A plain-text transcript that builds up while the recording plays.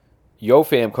Yo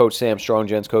fam, Coach Sam, Strong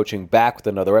Gents Coaching, back with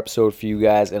another episode for you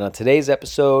guys. And on today's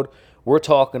episode, we're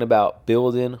talking about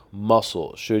building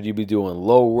muscle. Should you be doing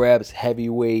low reps, heavy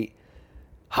weight,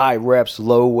 high reps,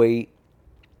 low weight?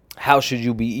 How should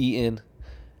you be eating?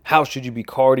 How should you be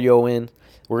cardioing?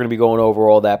 We're going to be going over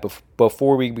all that.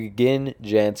 Before we begin,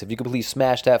 gents, if you could please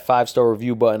smash that 5-star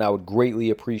review button, I would greatly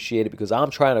appreciate it because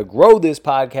I'm trying to grow this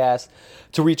podcast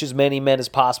to reach as many men as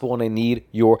possible, and I need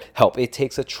your help. It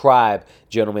takes a tribe,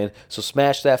 gentlemen. So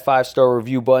smash that 5-star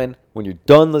review button. When you're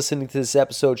done listening to this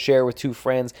episode, share it with 2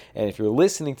 friends. And if you're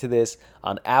listening to this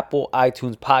on Apple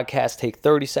iTunes Podcast, take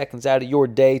 30 seconds out of your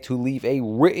day to leave a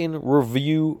written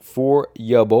review for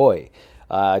your boy.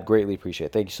 I'd greatly appreciate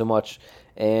it. Thank you so much.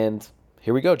 And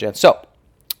here we go, Jen. So,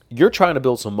 you're trying to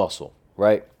build some muscle,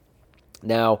 right?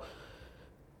 Now,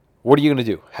 what are you going to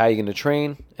do? How are you going to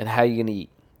train? And how are you going to eat?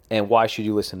 And why should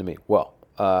you listen to me? Well,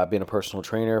 I've been a personal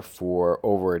trainer for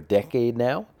over a decade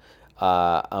now.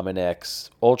 I'm an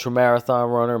ex-ultra marathon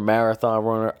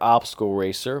runner, obstacle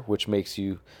racer, which makes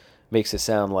it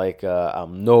sound like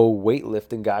I'm no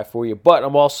weightlifting guy for you. But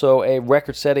I'm also a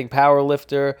record-setting power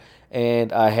lifter,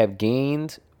 and I have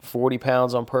gained 40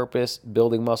 pounds on purpose,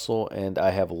 building muscle, and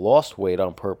I have lost weight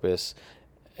on purpose,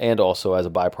 and also as a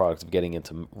byproduct of getting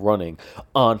into running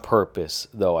on purpose,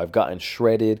 though. I've gotten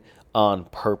shredded on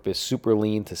purpose, super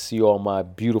lean to see all my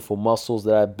beautiful muscles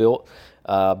that I've built.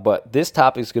 But this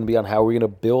topic is going to be on how we're going to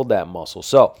build that muscle.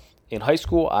 So in high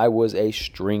school, I was a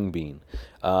string bean.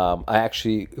 I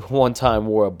actually one time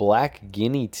wore a black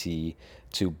guinea tee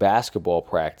to basketball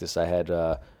practice. I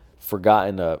had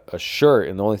forgotten a shirt,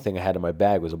 and the only thing I had in my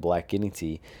bag was a black guinea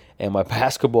tee. And my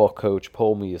basketball coach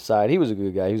pulled me aside. He was a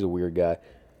good guy. He was a weird guy,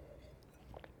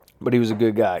 but he was a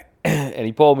good guy. And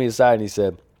he pulled me aside and he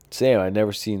said, "Sam, I'd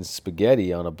never seen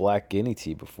spaghetti on a black guinea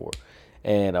tee before."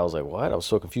 And I was like, "What?" I was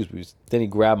so confused. Then he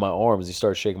grabbed my arms. He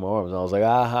started shaking my arms, and I was like,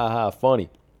 "Ah, ha, ha, funny."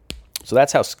 So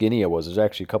that's how skinny I was. There's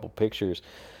actually a couple pictures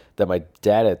that my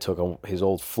dad had took on his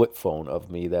old flip phone of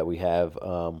me that we have,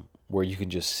 where you can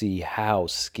just see how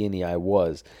skinny I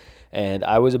was. And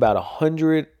I was about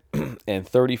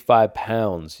 135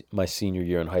 pounds my senior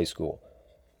year in high school,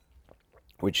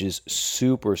 which is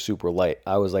super, super light.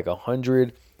 I was like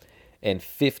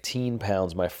 115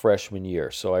 pounds my freshman year.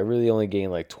 So I really only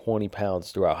gained like 20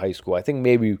 pounds throughout high school. I think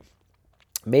maybe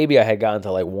I had gotten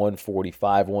to like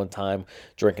 145 one time,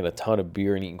 drinking a ton of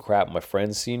beer and eating crap my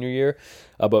friend's senior year.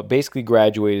 But basically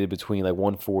graduated between like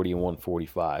 140 and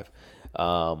 145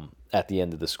 at the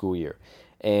end of the school year.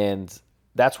 And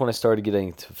that's when I started getting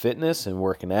into fitness and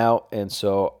working out. And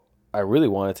so I really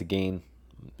wanted to gain,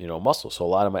 muscle. So a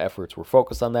lot of my efforts were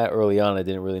focused on that. Early on, I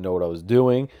didn't really know what I was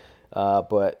doing.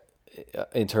 But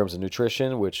in terms of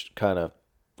nutrition, which kind of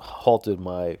halted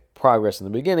my progress in the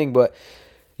beginning. But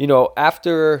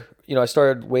after, I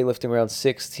started weightlifting around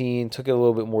 16, took it a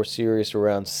little bit more serious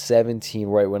around 17,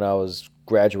 right when I was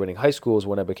graduating high school is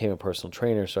when I became a personal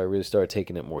trainer. So I really started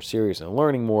taking it more serious and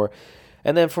learning more.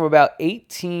 And then from about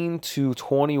 18 to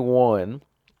 21,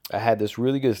 I had this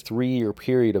really good 3-year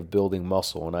period of building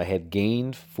muscle, and I had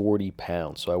gained 40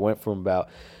 pounds. So I went from about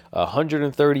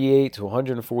 138 to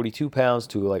 142 pounds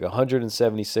to like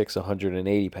 176,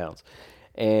 180 pounds.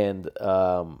 And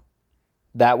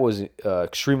that was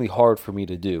extremely hard for me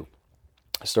to do.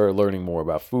 I started learning more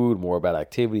about food, more about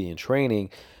activity and training,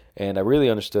 and I really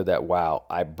understood that, wow,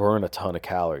 I burn a ton of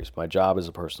calories. My job as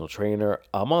a personal trainer,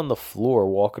 I'm on the floor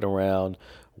walking around,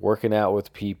 working out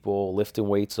with people, lifting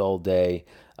weights all day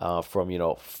from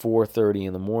 4:30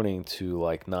 in the morning to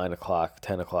like 9 o'clock,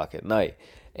 10 o'clock at night.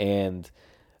 And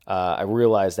I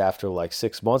realized after like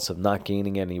 6 months of not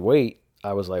gaining any weight,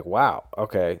 I was like, wow,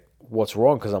 okay, what's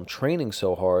wrong? Because I'm training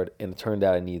so hard, and it turned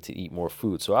out I needed to eat more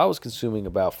food. So I was consuming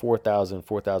about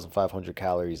 4,500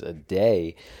 calories a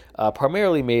day,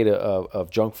 primarily made of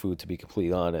junk food, to be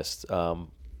completely honest.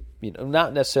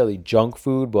 Not necessarily junk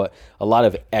food, but a lot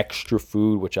of extra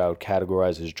food, which I would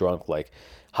categorize as junk, like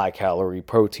high-calorie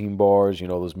protein bars,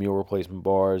 those meal replacement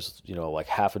bars, like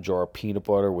half a jar of peanut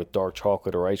butter with dark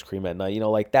chocolate or ice cream at night,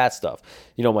 like that stuff.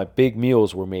 My big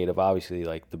meals were made of obviously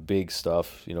like the big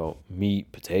stuff, meat,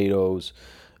 potatoes,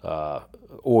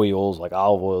 oils, like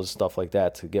olive oils, stuff like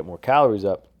that to get more calories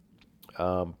up,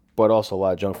 but also a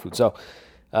lot of junk food. So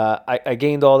I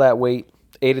gained all that weight,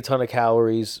 ate a ton of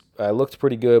calories. I looked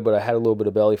pretty good, but I had a little bit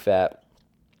of belly fat.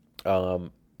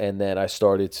 And then I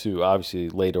started to, obviously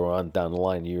later on down the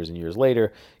line, years and years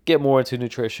later, get more into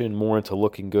nutrition, more into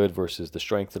looking good versus the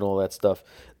strength and all that stuff.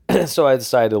 So I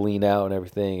decided to lean out and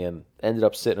everything, and ended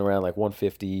up sitting around like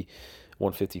 150,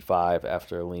 155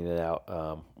 after leaning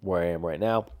out, where I am right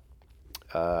now.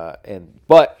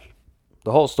 But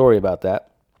the whole story about that,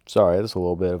 sorry, that's a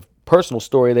little bit of personal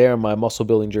story there in my muscle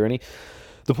building journey.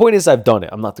 The point is I've done it.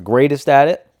 I'm not the greatest at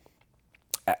it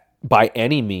by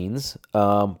any means,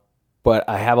 but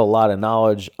I have a lot of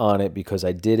knowledge on it because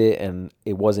I did it and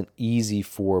it wasn't easy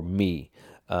for me.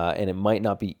 And it might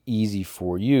not be easy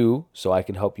for you, so I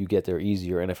can help you get there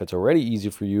easier. And if it's already easy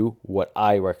for you, what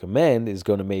I recommend is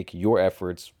going to make your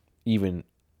efforts even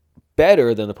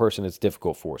better than the person it's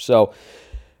difficult for. So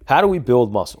how do we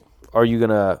build muscle? Are you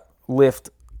going to lift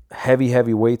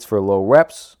heavy weights for low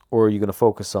reps, or are you going to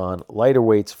focus on lighter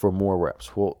weights for more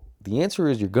reps? Well, the answer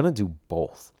is you're going to do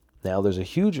both. Now, there's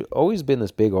always been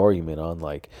this big argument on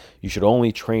like you should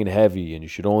only train heavy and you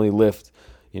should only lift,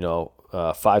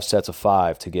 5 sets of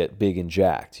 5 to get big and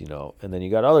jacked, And then you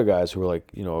got other guys who are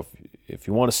like, if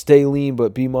you want to stay lean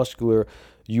but be muscular,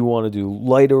 you want to do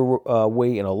lighter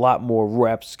weight and a lot more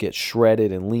reps, get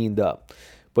shredded and leaned up.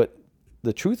 But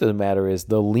the truth of the matter is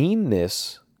the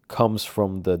leanness comes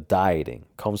from the dieting,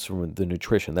 comes from the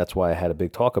nutrition. That's why I had a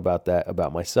big talk about that,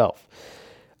 about myself.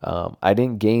 I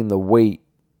didn't gain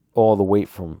all the weight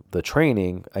from the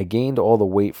training. I gained all the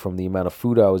weight from the amount of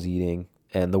food I was eating,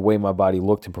 and the way my body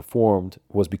looked and performed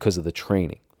was because of the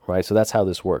training, right? So that's how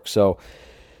this works. So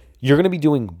you're going to be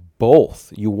doing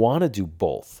both. You want to do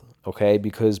both, okay?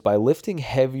 Because by lifting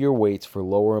heavier weights for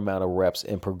lower amount of reps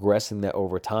and progressing that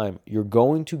over time, you're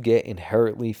going to get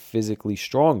inherently physically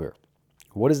stronger.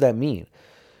 What does that mean?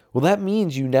 Well, that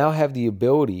means you now have the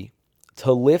ability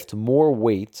to lift more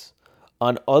weights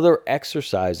on other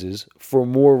exercises for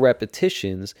more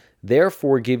repetitions,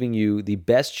 therefore giving you the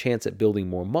best chance at building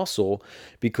more muscle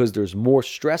because there's more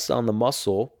stress on the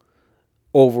muscle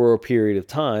over a period of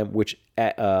time, which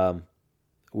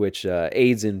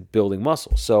aids in building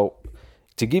muscle. So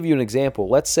to give you an example,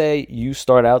 let's say you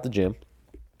start out the gym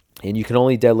and you can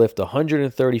only deadlift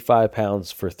 135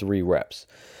 pounds for 3 reps.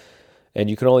 And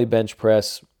you can only bench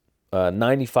press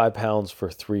 95 pounds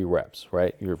for 3 reps,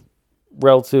 right? You're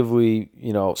relatively,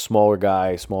 smaller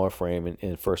guy, smaller frame,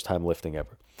 and first time lifting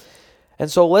ever.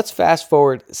 And so let's fast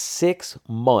forward 6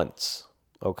 months,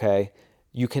 okay?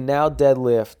 You can now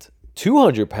deadlift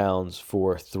 200 pounds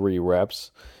for 3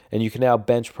 reps, and you can now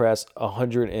bench press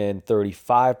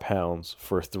 135 pounds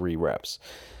for 3 reps.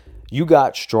 You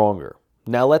got stronger.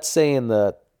 Now let's say in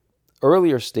the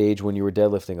earlier stage when you were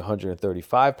deadlifting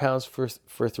 135 pounds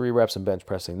for 3 reps and bench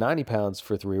pressing 90 pounds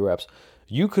for 3 reps,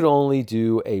 you could only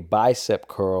do a bicep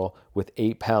curl with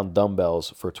 8-pound dumbbells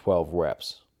for 12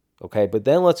 reps. Okay, but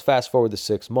then let's fast forward to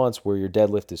 6 months where your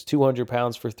deadlift is 200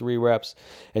 pounds for 3 reps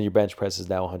and your bench press is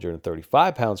now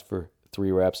 135 pounds for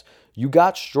 3 reps. You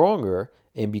got stronger,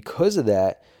 and because of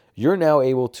that, you're now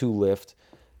able to lift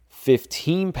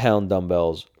 15-pound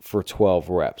dumbbells for 12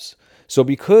 reps. So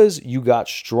because you got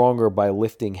stronger by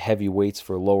lifting heavy weights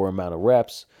for lower amount of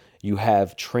reps, you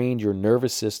have trained your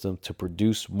nervous system to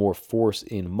produce more force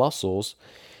in muscles,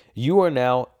 you are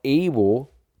now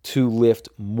able to lift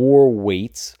more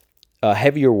weights,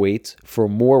 heavier weights for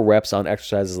more reps on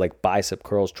exercises like bicep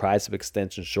curls, tricep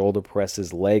extensions, shoulder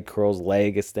presses, leg curls,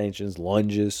 leg extensions,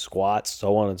 lunges, squats,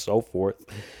 so on and so forth,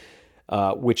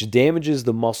 which damages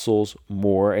the muscles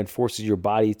more and forces your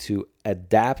body to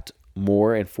adapt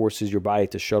more and forces your body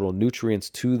to shuttle nutrients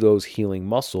to those healing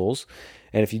muscles.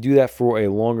 And if you do that for a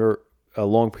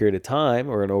long period of time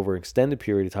or an overextended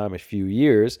period of time, a few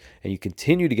years, and you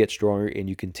continue to get stronger and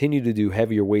you continue to do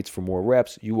heavier weights for more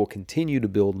reps, you will continue to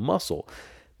build muscle.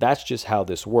 That's just how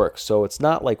this works. So it's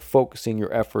not like focusing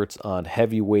your efforts on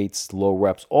heavy weights, low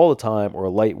reps all the time, or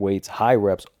light weights, high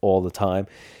reps all the time.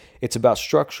 It's about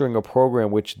structuring a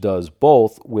program which does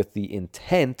both with the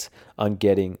intent on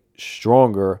getting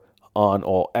stronger on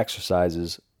all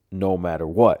exercises, no matter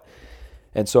what.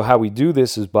 And so how we do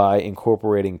this is by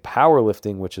incorporating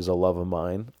powerlifting, which is a love of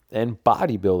mine, and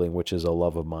bodybuilding, which is a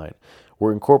love of mine.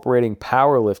 We're incorporating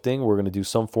powerlifting. We're going to do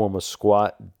some form of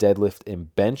squat, deadlift,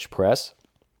 and bench press.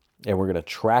 And we're going to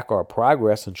track our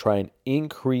progress and try and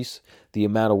increase the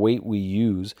amount of weight we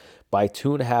use by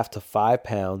 2.5 to 5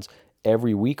 pounds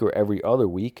every week or every other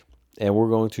week. And we're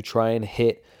going to try and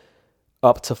hit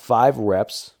up to 5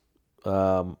 reps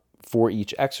for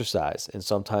each exercise. And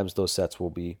sometimes those sets will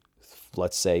be,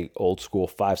 let's say, old school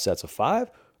 5 sets of 5,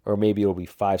 or maybe it'll be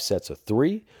 5 sets of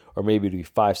 3, or maybe it'll be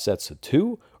 5 sets of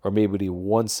 2, or maybe it'll be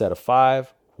 1 set of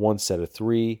 5, 1 set of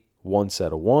 3, 1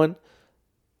 set of 1.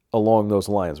 Along those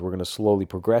lines, we're going to slowly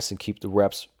progress and keep the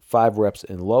reps 5 reps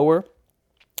and lower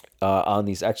on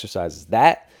these exercises.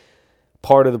 That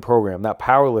part of the program, that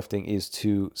powerlifting, is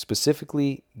to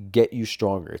specifically get you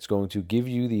stronger. It's going to give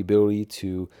you the ability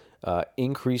to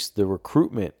increase the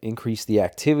recruitment, increase the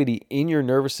activity in your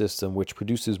nervous system, which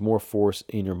produces more force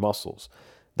in your muscles.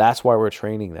 That's why we're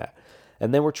training that.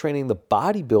 And then we're training the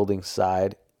bodybuilding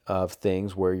side of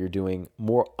things where you're doing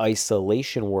more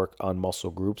isolation work on muscle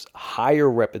groups, higher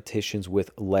repetitions with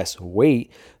less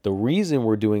weight. The reason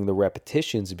we're doing the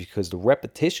repetitions is because the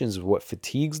repetitions is what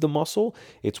fatigues the muscle,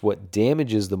 it's what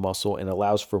damages the muscle and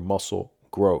allows for muscle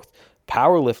growth.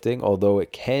 Powerlifting, although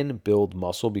it can build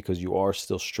muscle because you are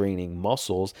still straining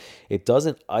muscles, it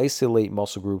doesn't isolate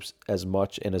muscle groups as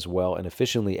much and as well and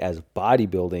efficiently as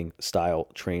bodybuilding style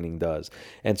training does.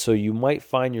 And so you might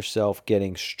find yourself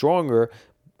getting stronger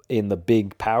in the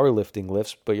big powerlifting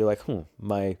lifts, but you're like,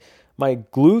 my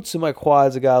glutes and my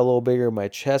quads got a little bigger, my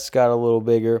chest got a little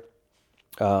bigger,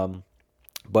 but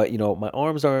my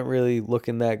arms aren't really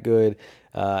looking that good,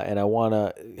 and I want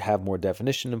to have more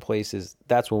definition in places.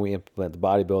 That's when we implement the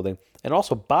bodybuilding. And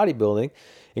also bodybuilding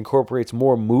incorporates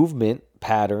more movement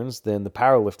patterns than the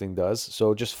powerlifting does.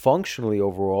 So just functionally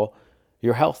overall,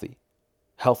 you're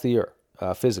healthier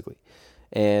physically.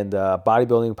 And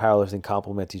bodybuilding and powerlifting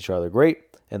complement each other great,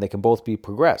 and they can both be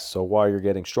progressed. So while you're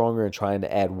getting stronger and trying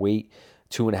to add weight,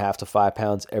 2.5 to 5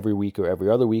 pounds every week or every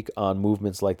other week on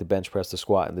movements like the bench press, the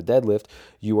squat, and the deadlift,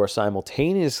 you are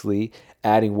simultaneously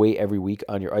adding weight every week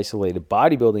on your isolated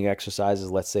bodybuilding exercises.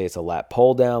 Let's say it's a lat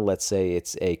pull down. Let's say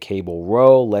it's a cable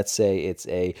row. Let's say it's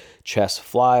a chest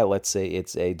fly. Let's say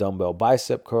it's a dumbbell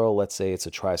bicep curl. Let's say it's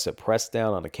a tricep press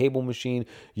down on a cable machine.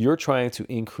 You're trying to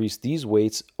increase these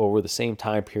weights over the same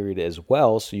time period as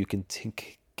well, so you can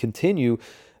continue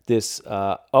this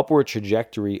upward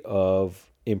trajectory of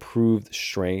improved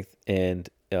strength and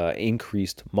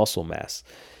increased muscle mass.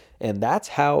 And that's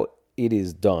how it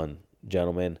is done,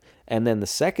 gentlemen. And then the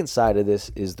second side of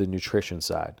this is the nutrition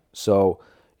side. So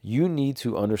you need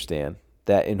to understand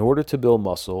that in order to build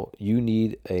muscle, you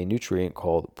need a nutrient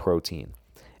called protein.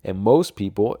 And most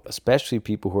people, especially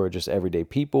people who are just everyday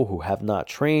people who have not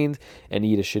trained and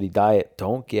eat a shitty diet,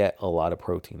 don't get a lot of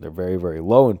protein. They're very, very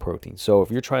low in protein. So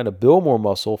if you're trying to build more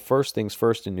muscle, first things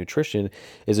first in nutrition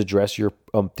is address your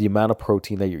the amount of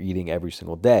protein that you're eating every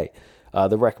single day.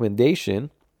 The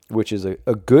recommendation, which is a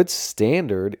good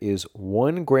standard, is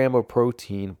 1 gram of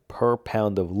protein per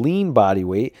pound of lean body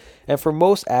weight. And for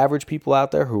most average people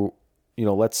out there who,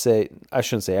 let's say, I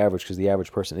shouldn't say average because the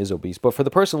average person is obese, but for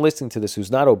the person listening to this who's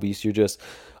not obese, you're just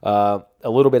a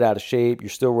little bit out of shape, you're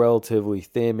still relatively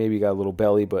thin, maybe you got a little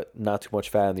belly, but not too much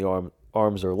fat in the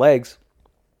arms or legs,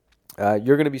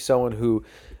 you're going to be someone who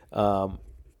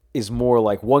is more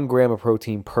like 1 gram of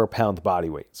protein per pound body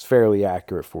weight. It's fairly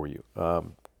accurate for you.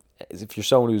 If you're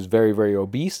someone who's very, very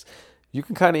obese, you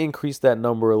can kind of increase that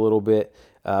number a little bit,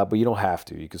 but you don't have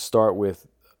to. You can start with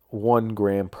 1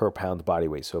 gram per pound body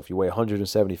weight. So if you weigh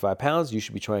 175 pounds, you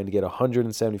should be trying to get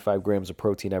 175 grams of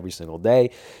protein every single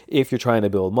day if you're trying to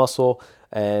build muscle.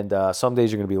 And some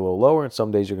days you're going to be a little lower and some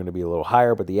days you're going to be a little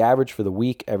higher. But the average for the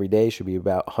week every day should be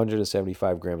about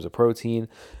 175 grams of protein.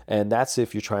 And that's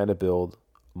if you're trying to build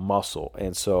muscle.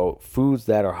 And so foods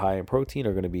that are high in protein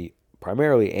are going to be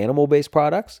primarily animal-based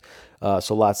products.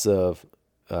 So lots of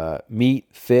meat,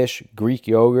 fish, Greek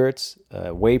yogurts,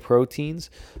 whey proteins,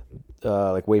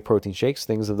 like whey protein shakes,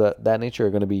 things of that nature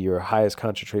are going to be your highest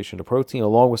concentration of protein,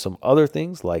 along with some other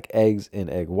things like eggs and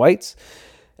egg whites.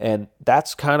 And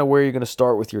that's kind of where you're going to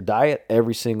start with your diet.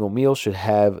 Every single meal should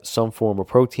have some form of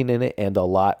protein in it and a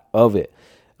lot of it.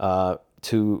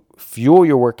 To fuel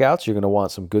your workouts, you're going to want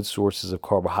some good sources of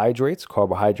carbohydrates.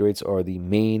 Carbohydrates are the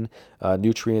main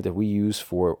nutrient that we use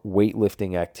for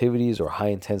weightlifting activities or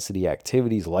high-intensity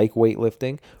activities like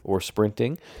weightlifting or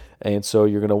sprinting. And so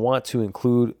you're going to want to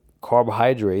include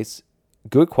carbohydrates,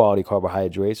 good quality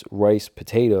carbohydrates, rice,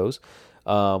 potatoes,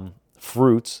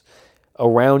 fruits,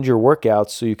 around your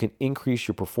workouts so you can increase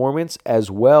your performance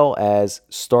as well as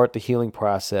start the healing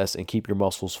process and keep your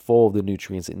muscles full of the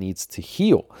nutrients it needs to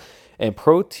heal. And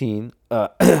protein,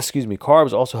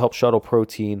 carbs also help shuttle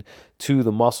protein to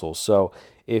the muscles. So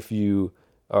if you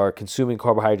are consuming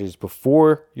carbohydrates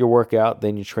before your workout,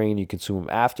 then you train, you consume them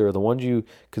after. The ones you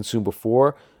consume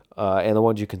before and the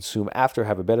ones you consume after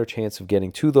have a better chance of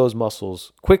getting to those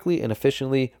muscles quickly and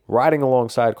efficiently, riding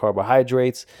alongside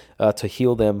carbohydrates to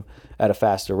heal them at a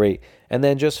faster rate. And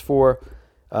then just for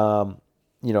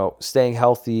staying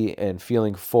healthy and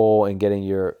feeling full and getting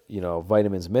your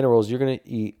vitamins, minerals, you're going to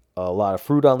eat a lot of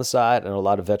fruit on the side and a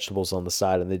lot of vegetables on the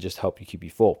side, and they just help you keep you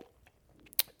full.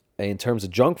 In terms of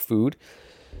junk food,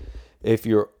 if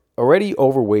you're already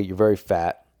overweight, you're very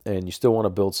fat, and you still want to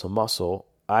build some muscle,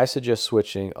 I suggest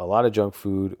switching a lot of junk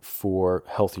food for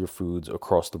healthier foods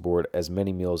across the board, as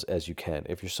many meals as you can.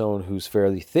 If you're someone who's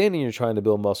fairly thin and you're trying to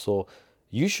build muscle,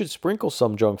 you should sprinkle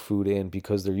some junk food in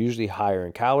because they're usually higher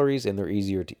in calories and they're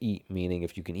easier to eat, meaning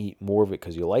if you can eat more of it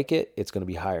because you like it, it's going to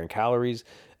be higher in calories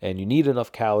and you need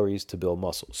enough calories to build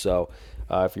muscle. So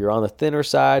if you're on the thinner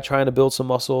side trying to build some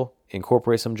muscle,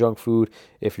 incorporate some junk food.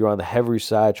 If you're on the heavier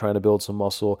side trying to build some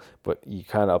muscle, but you're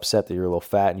kind of upset that you're a little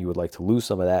fat and you would like to lose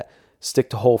some of that, stick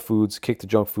to whole foods, kick the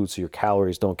junk food so your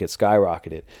calories don't get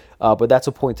skyrocketed. But that's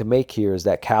a point to make here, is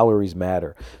that calories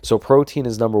matter. So protein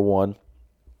is number one.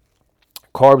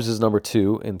 Carbs is number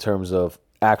two in terms of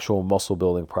actual muscle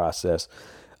building process.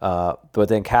 But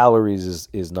then calories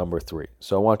is number three.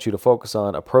 So I want you to focus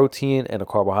on a protein and a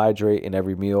carbohydrate in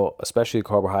every meal, especially a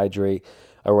carbohydrate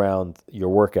around your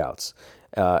workouts.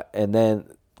 And then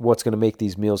what's going to make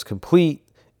these meals complete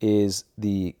is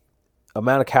the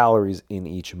amount of calories in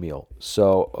each meal.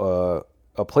 So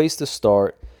a place to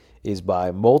start is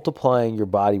by multiplying your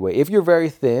body weight. If you're very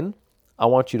thin, I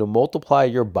want you to multiply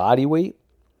your body weight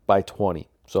by 20.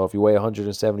 So if you weigh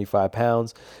 175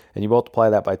 pounds and you multiply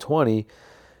that by 20,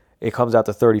 it comes out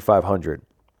to 3,500.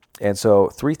 And so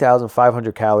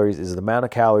 3,500 calories is the amount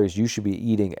of calories you should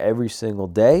be eating every single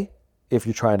day if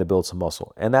you're trying to build some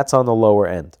muscle. And that's on the lower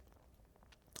end.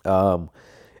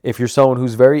 If you're someone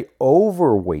who's very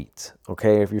overweight,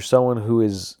 okay, if you're someone who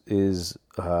is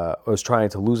trying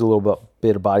to lose a little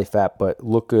bit of body fat but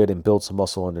look good and build some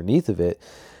muscle underneath of it,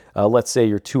 let's say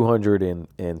you're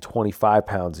 225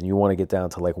 pounds and you want to get down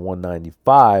to like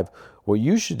 195, what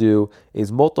you should do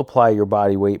is multiply your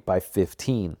body weight by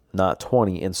 15, not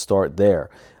 20, and start there.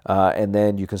 And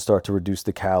then you can start to reduce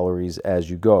the calories as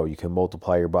you go. You can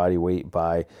multiply your body weight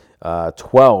by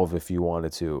 12 if you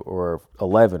wanted to, or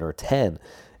 11 or 10.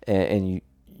 And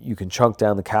you can chunk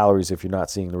down the calories if you're not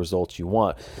seeing the results you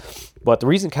want. But the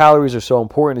reason calories are so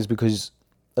important is because,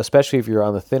 especially if you're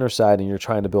on the thinner side and you're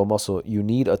trying to build muscle, you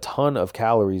need a ton of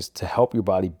calories to help your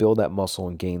body build that muscle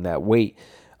and gain that weight.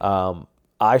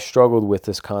 I struggled with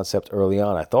this concept early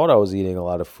on. I thought I was eating a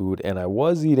lot of food, and I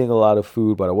was eating a lot of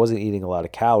food, but I wasn't eating a lot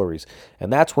of calories.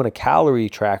 And that's when a calorie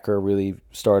tracker really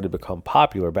started to become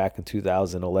popular back in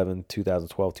 2011,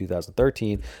 2012,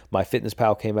 2013.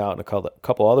 MyFitnessPal came out, and a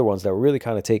couple other ones that were really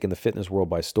kind of taking the fitness world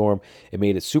by storm. It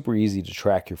made it super easy to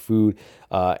track your food.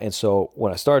 And so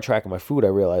when I started tracking my food, I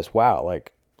realized, wow,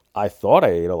 like I thought I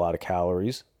ate a lot of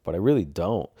calories, but I really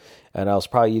don't. And I was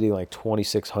probably eating like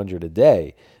 2,600 a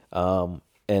day.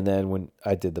 And then when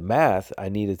I did the math, I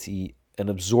needed to eat an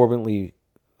absorbently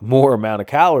more amount of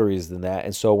calories than that.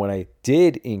 And so when I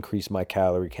did increase my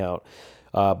calorie count,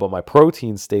 but my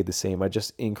protein stayed the same, I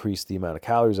just increased the amount of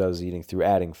calories I was eating through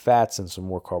adding fats and some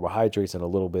more carbohydrates and a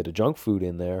little bit of junk food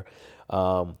in there.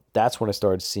 That's when I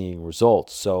started seeing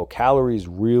results. So calories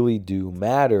really do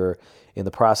matter in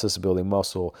the process of building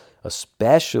muscle,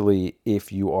 especially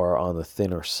if you are on the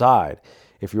thinner side.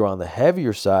 If you're on the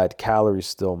heavier side, calories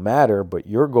still matter, but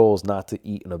your goal is not to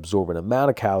eat an absorbent amount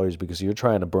of calories because you're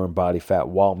trying to burn body fat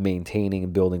while maintaining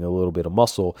and building a little bit of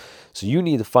muscle. So you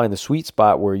need to find the sweet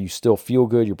spot where you still feel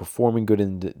good, you're performing good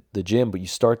in the gym, but you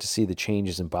start to see the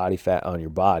changes in body fat on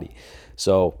your body.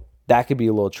 So that could be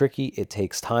a little tricky. It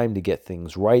takes time to get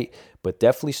things right, but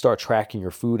definitely start tracking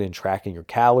your food and tracking your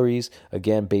calories.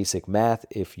 Again, basic math.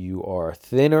 If you are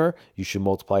thinner, you should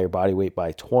multiply your body weight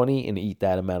by 20 and eat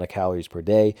that amount of calories per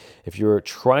day. If you're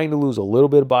trying to lose a little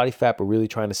bit of body fat, but really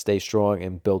trying to stay strong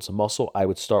and build some muscle, I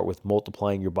would start with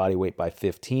multiplying your body weight by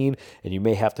 15, and you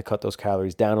may have to cut those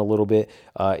calories down a little bit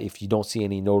if you don't see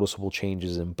any noticeable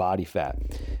changes in body fat.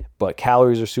 But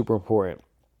calories are super important.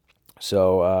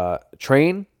 So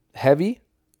train heavy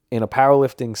in a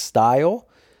powerlifting style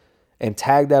and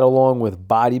tag that along with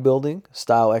bodybuilding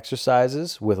style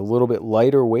exercises with a little bit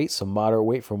lighter weight, some moderate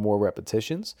weight for more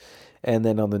repetitions. And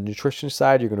then on the nutrition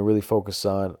side, you're going to really focus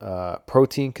on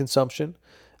protein consumption,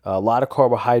 a lot of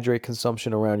carbohydrate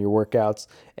consumption around your workouts,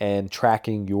 and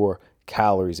tracking your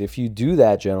calories. If you do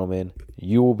that, gentlemen,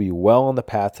 you will be well on the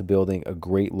path to building a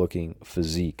great looking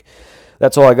physique.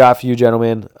 That's all I got for you,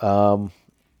 gentlemen.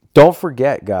 Don't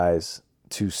forget, guys,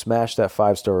 to smash that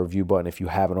 5-star review button if you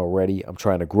haven't already. I'm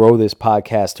trying to grow this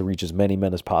podcast to reach as many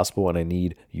men as possible, and I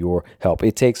need your help.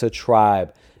 It takes a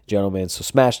tribe, gentlemen. So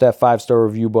smash that 5-star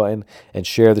review button and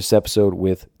share this episode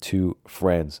with 2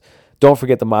 friends. Don't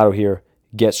forget the motto here: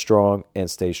 get strong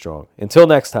and stay strong. Until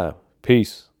next time,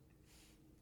 peace.